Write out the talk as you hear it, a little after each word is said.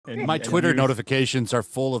My Twitter notifications are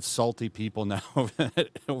full of salty people now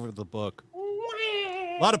over the book.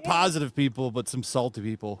 A lot of positive people, but some salty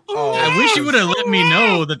people. Oh, I wish you would have let me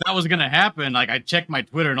know that was going to happen. Like, I checked my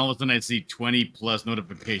Twitter, and all of a sudden I see 20+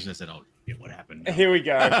 notifications. I said, oh, shit, what happened? Here we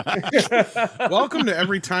go. Welcome to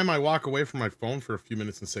every time I walk away from my phone for a few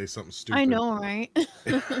minutes and say something stupid. I know, right?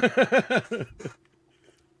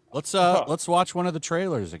 Let's watch one of the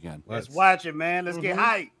trailers again. Let's watch it, man. Let's get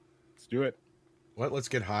hype. Let's do it. What? Let's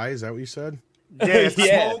get high? Is that what you said? Yes.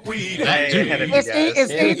 Yeah.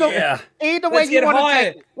 It's either way you want to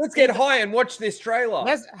take it. Let's get high and watch this trailer.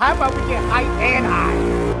 How about we get hype and high?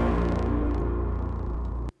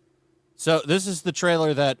 So this is the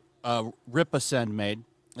trailer that Rip Ascend made.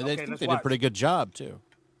 And they did a pretty good job, too.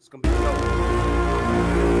 It's going to be dope.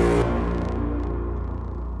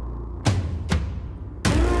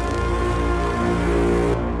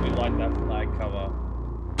 We like that flag cover.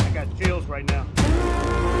 I got chills right now.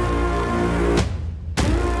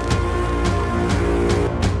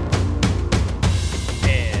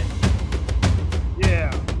 And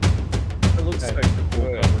yeah, it looks like a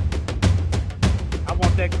cool cover. I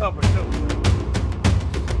want that cover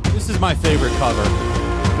too. This is my favorite cover.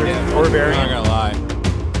 Yeah, or very. I'm not gonna lie.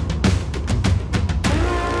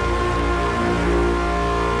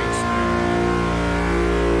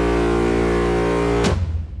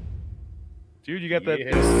 Dude, you got the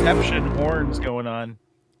Deception horns going on.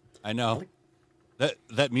 I know.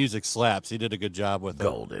 That music slaps. He did a good job with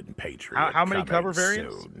Golden Patriot. How many cover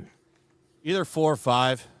variants? Soon. Either 4 or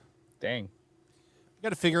 5. Dang. You got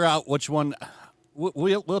to figure out which one.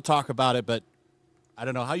 We'll talk about it, but I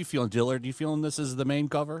don't know. How you feeling, Dillard? You feeling this is the main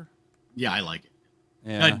cover? Yeah, I like it.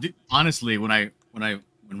 Yeah. Honestly, when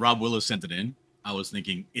Rob Willis sent it in, I was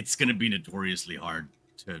thinking it's gonna be notoriously hard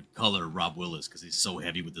to color Rob Willis because he's so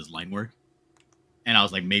heavy with his line work. And I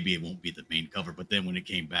was like, maybe it won't be the main cover. But then when it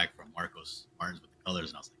came back from Marcos Martins with the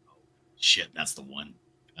colors, and I was like, oh shit, that's the one.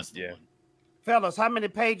 That's the one. Fellas, how many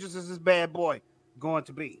pages is this bad boy going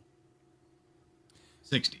to be?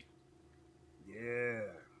 60. Yeah.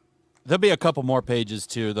 There'll be a couple more pages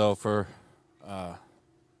too, though. For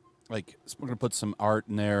like we're gonna put some art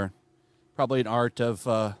in there. Probably an art of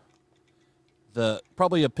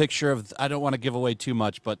probably a picture of. I don't want to give away too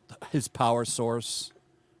much, but his power source.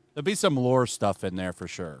 There'll be some lore stuff in there for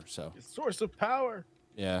sure. So Source of power.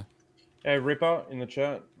 yeah. Hey, Ripper in the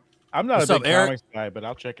chat. I'm not What's a up, big Eric? comics guy, but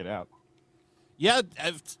I'll check it out. Yeah,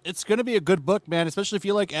 it's going to be a good book, man, especially if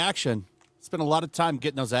you like action. Spent a lot of time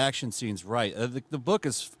getting those action scenes right. The book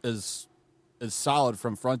is solid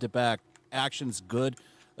from front to back. Action's good.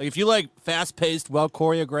 Like if you like fast-paced,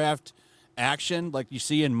 well-choreographed action like you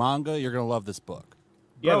see in manga, you're going to love this book.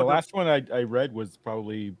 Yeah, the last one I read was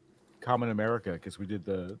probably Common America because we did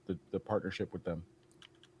the partnership with them.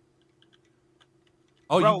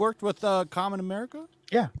 Oh, you worked with Common America?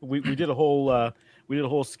 Yeah, we did a whole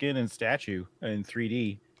skin and statue in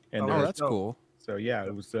 3D. And that's cool. So yeah,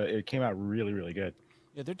 it came out really, really good.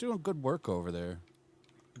 Yeah, they're doing good work over there.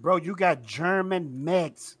 Bro, you got German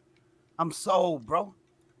mechs. I'm sold, bro.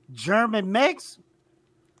 German mechs?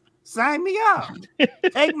 Sign me up.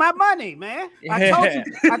 Take my money, man. I told you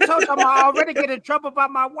I'm already getting in trouble by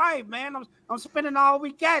my wife, man. I'm spending all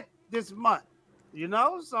we got this month. You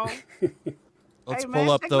know? So Let's hey, pull man,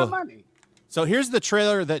 up take the my money. So here's the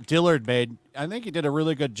trailer that Dillard made. I think he did a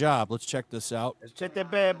really good job. Let's check this out. Let's check that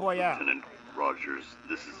bad boy out. Lieutenant Rogers,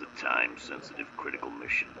 this is a time-sensitive critical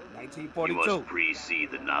mission. 1942. You must pre-see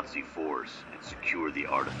the Nazi force and secure the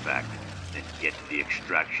artifact, then get to the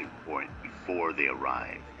extraction point before they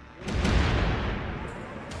arrive.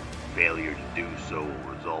 Failure to do so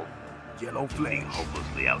will result Yellow in being flash.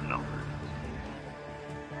 hopelessly outnumbered.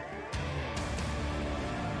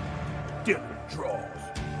 Dillard draws.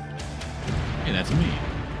 Hey, that's me.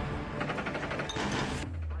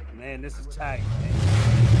 Man, this is tight, man.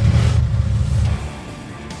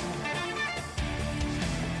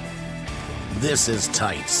 This is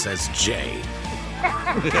tight, says Jay.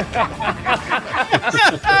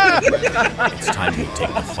 It's time we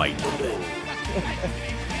take the fight to bed.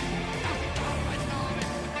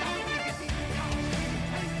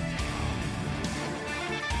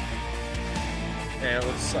 Yeah, it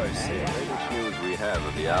looks so sick. The latest news we have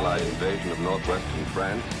of the Allied invasion of northwestern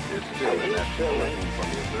France is still an escalation from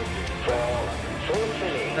the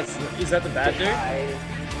assertion. Is that the bad dude?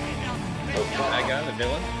 That guy, the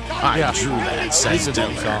villain? I drew that, says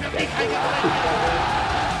Dillard.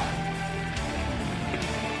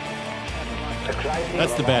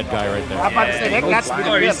 That's the bad guy right there. I'm about to say, that got to be the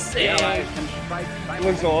villain. Sick. It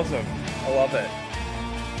looks awesome. I love it.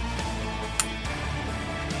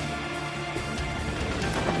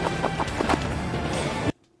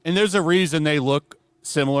 And there's a reason they look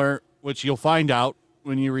similar, which you'll find out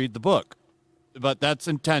when you read the book. But that's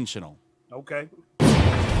intentional. Okay.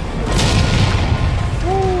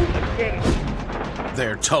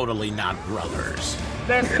 They're totally not brothers.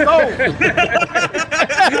 Let's go.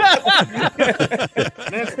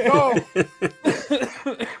 Let's go.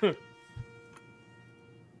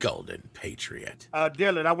 Golden Patriot.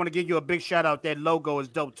 Dylan, I want to give you a big shout out. That logo is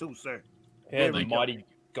dope too, sir. Yeah, the Mighty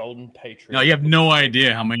Golden Patriot. No, you have no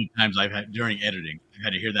idea how many times I've had during editing. I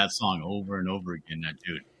had to hear that song over and over again. That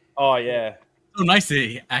dude. Oh yeah. So nice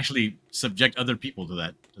to actually subject other people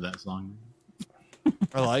to that song.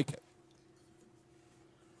 I like it.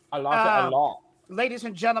 I like it a lot. Ladies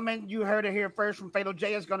and gentlemen, you heard it here first from Fatal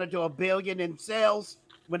J. Is going to do $1 billion in sales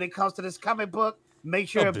when it comes to this comic book. Make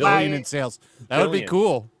sure to $1 buy billion it. in sales. That would be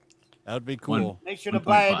cool. That would be cool. Make sure to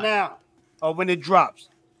buy it now or when it drops,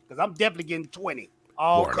 because I'm definitely getting 20.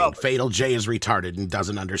 All Warning, covered. Fatal J is retarded and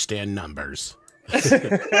doesn't understand numbers. It's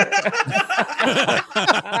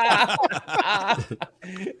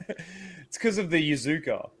because of the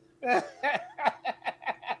Yuzuka.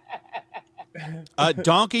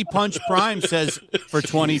 Donkey Punch Prime says for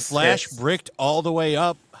 20, Flash bricked all the way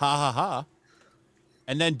up. Ha ha ha.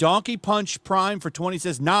 And then Donkey Punch Prime for 20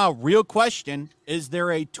 says, nah, real question. Is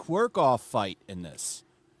there a twerk-off fight in this?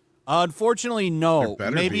 Unfortunately, no.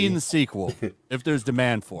 Maybe in the sequel, if there's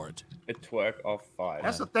demand for it. A twerk off fight.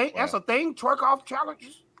 That's a thing. That's a thing. Twerk off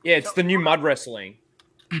challenges. Yeah, it's the new mud wrestling.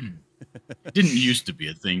 It didn't used to be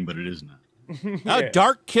a thing, but it is now. Yeah.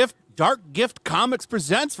 Dark Gift Comics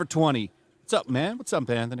presents for 20. What's up, man? What's up,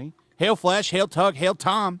 Anthony? Hail Flash, hail Tug, hail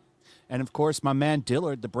Tom. And, of course, my man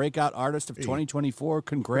Dillard, the breakout artist of 2024.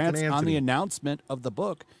 Congrats on the announcement of the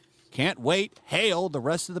book. Can't wait. Hail the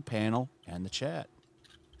rest of the panel and the chat.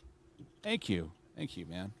 Thank you. Thank you,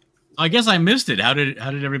 man. I guess I missed it. How did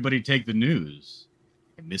everybody take the news?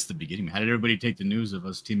 I missed the beginning. How did everybody take the news of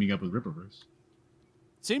us teaming up with Rippaverse?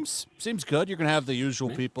 Seems good. You're going to have the usual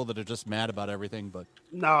people that are just mad about everything, but...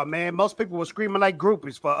 No, man. Most people were screaming like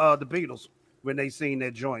groupies for the Beatles when they seen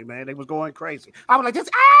that joint, man. They was going crazy. I was like, this...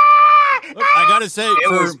 Look, I gotta say,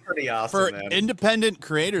 it was pretty awesome, for man. independent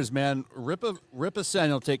creators, man, Rippa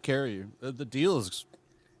will take care of you. The deal is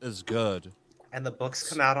good, and the books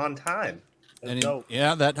come out on time. And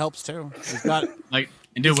yeah, that helps too. He's got like,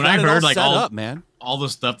 and dude, when I heard like all the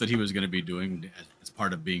stuff that he was going to be doing as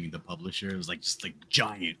part of being the publisher, it was like just like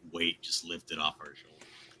giant weight just lifted off our shoulders.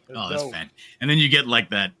 Oh, that's fan. And then you get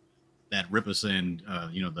like that Rippa send,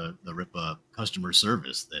 the Rippa customer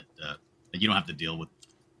service that you don't have to deal with.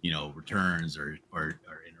 Returns or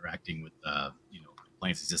interacting with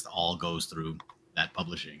complaints. It just all goes through that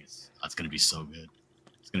publishing. It's going to be so good.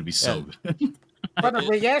 It's going to be so good. From the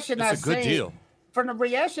reaction it's a good deal. From the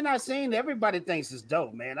reaction I've seen, everybody thinks it's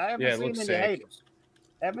dope, man. I haven't seen any haters.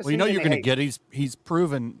 Well, you're going to get. He's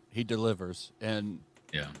proven he delivers, and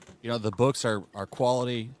the books are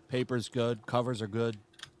quality. Paper's good. Covers are good.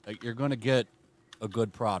 Like, you're going to get a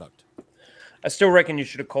good product. I still reckon you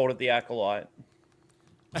should have called it the Acolyte.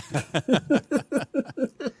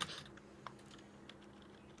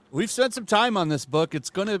 We've spent some time on this book. It's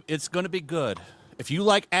gonna be good. If you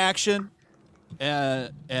like action,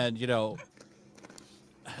 and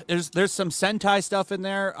there's some Sentai stuff in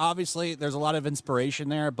there. Obviously, there's a lot of inspiration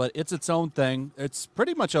there, but it's its own thing. It's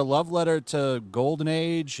pretty much a love letter to Golden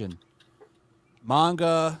Age and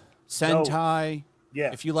manga, Sentai.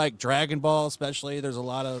 Yeah. If you like Dragon Ball, especially, there's a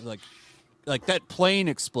lot of like that plane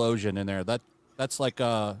explosion in there. That's like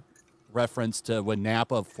a reference to when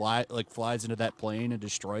Nappa flies into that plane and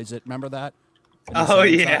destroys it. Remember that? Oh,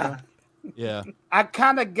 yeah. Yeah. I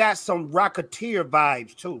kind of got some Rocketeer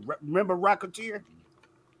vibes, too. Remember Rocketeer?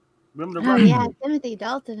 Remember the Oh, yeah. Timothy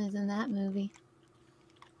Dalton is in that movie.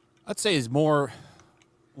 I'd say he's more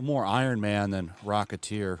Iron Man than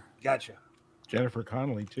Rocketeer. Gotcha. Jennifer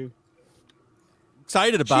Connelly, too.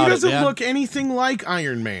 Excited about it, She doesn't man. look anything like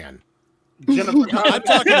Iron Man. Jennifer, I'm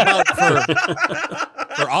talking about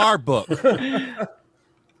for our book.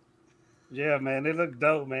 Yeah, man, they look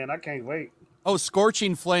dope, man. I can't wait. Oh,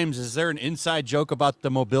 Scorching Flames. Is there an inside joke about the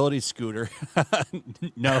mobility scooter?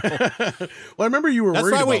 No. Well, I remember you were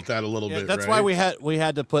worried about that a little bit. That's right? why we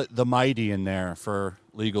had to put the Mighty in there for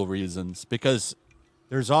legal reasons, because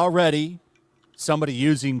there's already somebody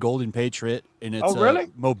using Golden Patriot in its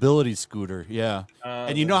mobility scooter. Yeah.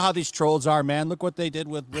 And you know how these trolls are, man. Look what they did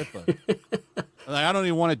with Rippa. Like, I don't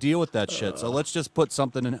even want to deal with that shit. So let's just put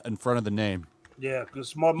something in front of the name. Yeah, good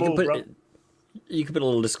smart move, bro. You could put a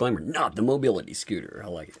little disclaimer, not the mobility scooter. I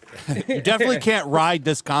like it. You definitely can't ride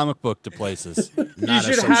this comic book to places. You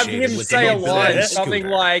should have him say a line, something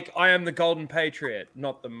like, I am the Golden Patriot,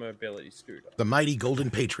 not the mobility scooter. The Mighty Golden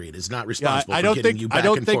Patriot is not responsible I don't for getting think you back I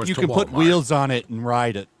don't and think forth you to can put Walmart. wheels on it and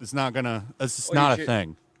ride it. It's not gonna. It's just not a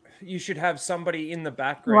thing. You should have somebody in the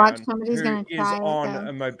background somebody's who gonna is try it, on though.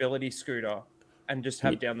 a mobility scooter and just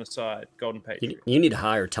have down the side Golden Patriot. You need to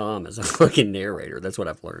hire Tom as a fucking narrator. That's what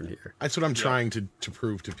I've learned here. That's what I'm trying to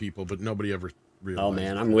prove to people, but nobody ever realizes. Oh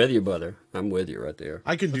man, I'm with you, brother. I'm with you right there.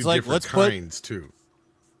 I can do It's like, different let's put- kinds too.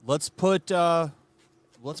 Let's put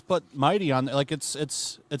Mighty on there. Like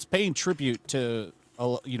it's paying tribute to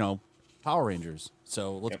Power Rangers.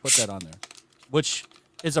 So let's put that on there, which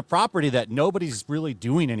is a property that nobody's really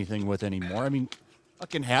doing anything with anymore. I mean,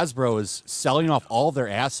 fucking Hasbro is selling off all their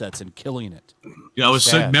assets and killing it. Yeah, I was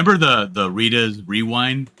Sad. remember the Rita's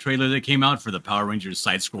Rewind trailer that came out for the Power Rangers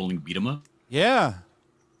side-scrolling beat 'em up. Yeah,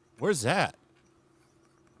 where's that?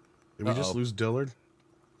 Did we just lose Dillard?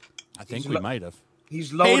 I think we might have.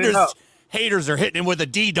 He's loading Haters, up. haters are hitting him with a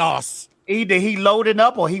DDoS. Either he loading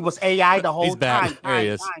up or he was AI the whole He's back. time. There he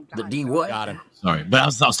is. The D what? Got him. Sorry, but I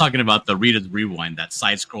was talking about the Rita's Rewind, that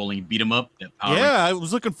side-scrolling beat 'em up. That Power Yeah, I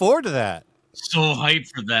was looking forward to that. So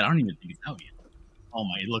hyped for that. I don't even think it's out yet. Oh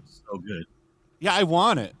my, it looks so good. Yeah, I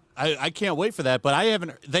want it. I can't wait for that. But I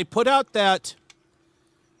haven't. They put out that.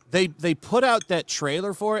 They put out that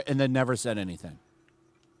trailer for it and then never said anything.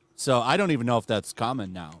 So I don't even know if that's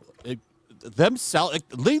common now. They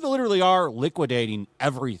literally are liquidating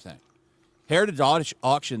everything. Heritage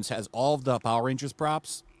Auctions has all of the Power Rangers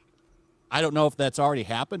props. I don't know if that's already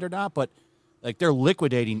happened or not, but like they're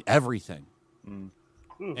liquidating everything.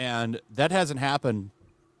 And that hasn't happened.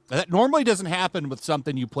 That normally doesn't happen with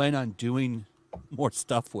something you plan on doing more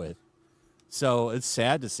stuff with. So it's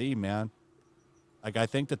sad to see, man. Like I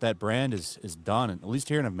think that brand is done, at least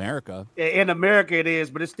here in America. In America it is,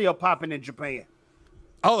 but it's still popping in Japan.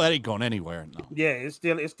 Oh, that ain't going anywhere. No. Yeah, it's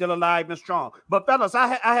still alive and strong. But fellas,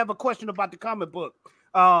 I have a question about the comic book.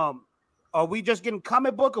 Are we just getting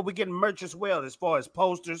comic book, or we getting merch as well, as far as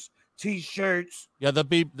posters, T-shirts? Yeah,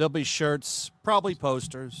 there'll be shirts, probably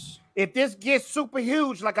posters. If this gets super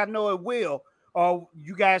huge, like I know it will, are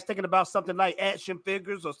you guys thinking about something like action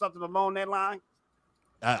figures or something along that line?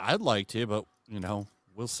 I'd like to, but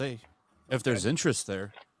we'll see. If there's interest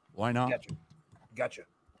there, why not? Gotcha.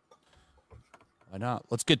 Why not?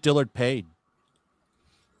 Let's get Dillard paid.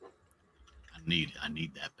 I need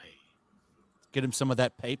that pay. Get him some of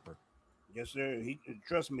that paper. Yes, sir.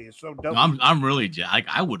 Trust me, it's so dope. No, I'm really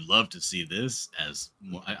I would love to see this as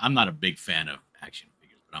more. I'm not a big fan of action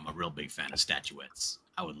figures, but I'm a real big fan of statuettes.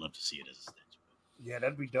 I would love to see it as a statuette. Yeah,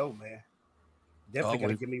 that'd be dope, man. Definitely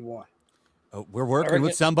gotta give me one. We're working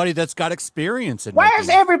with somebody that's got experience in Why making is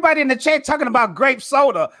everybody in the chat talking about grape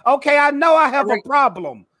soda? Okay, I know I have a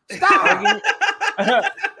problem. Stop. I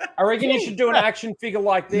reckon you should do an action figure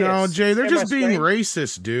like this. No, Jay, they're Share my just being screen.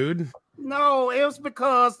 racist, dude. No, it was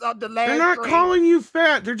because of the last They're not stream. calling you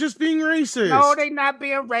fat. They're just being racist. No, they not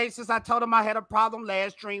being racist. I told them I had a problem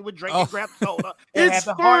last stream with drinking grape soda. and It's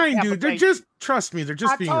having heart fine, dude. They're palpitations. just, trust me, they're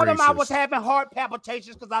just I being told racist. them I was having heart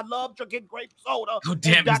palpitations because I love drinking grape soda. Oh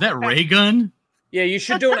damn, is that Ray Gun? Yeah, you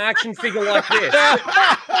should do an action figure like this.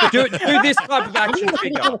 do this type of action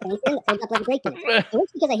figure.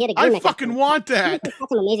 I fucking want that. That's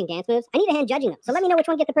some amazing dance moves. I need a hand judging them. So let me know which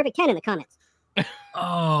one get the perfect 10 in the comments.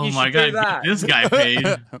 Oh You my should do god, that. get this guy paid.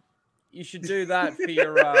 You should do that for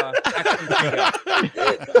your action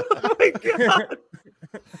figure.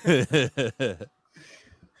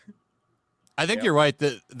 I think you're right.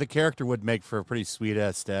 The character would make for a pretty sweet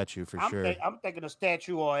ass statue for sure. I'm thinking a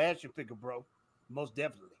statue or an action figure, bro. Most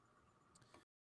definitely.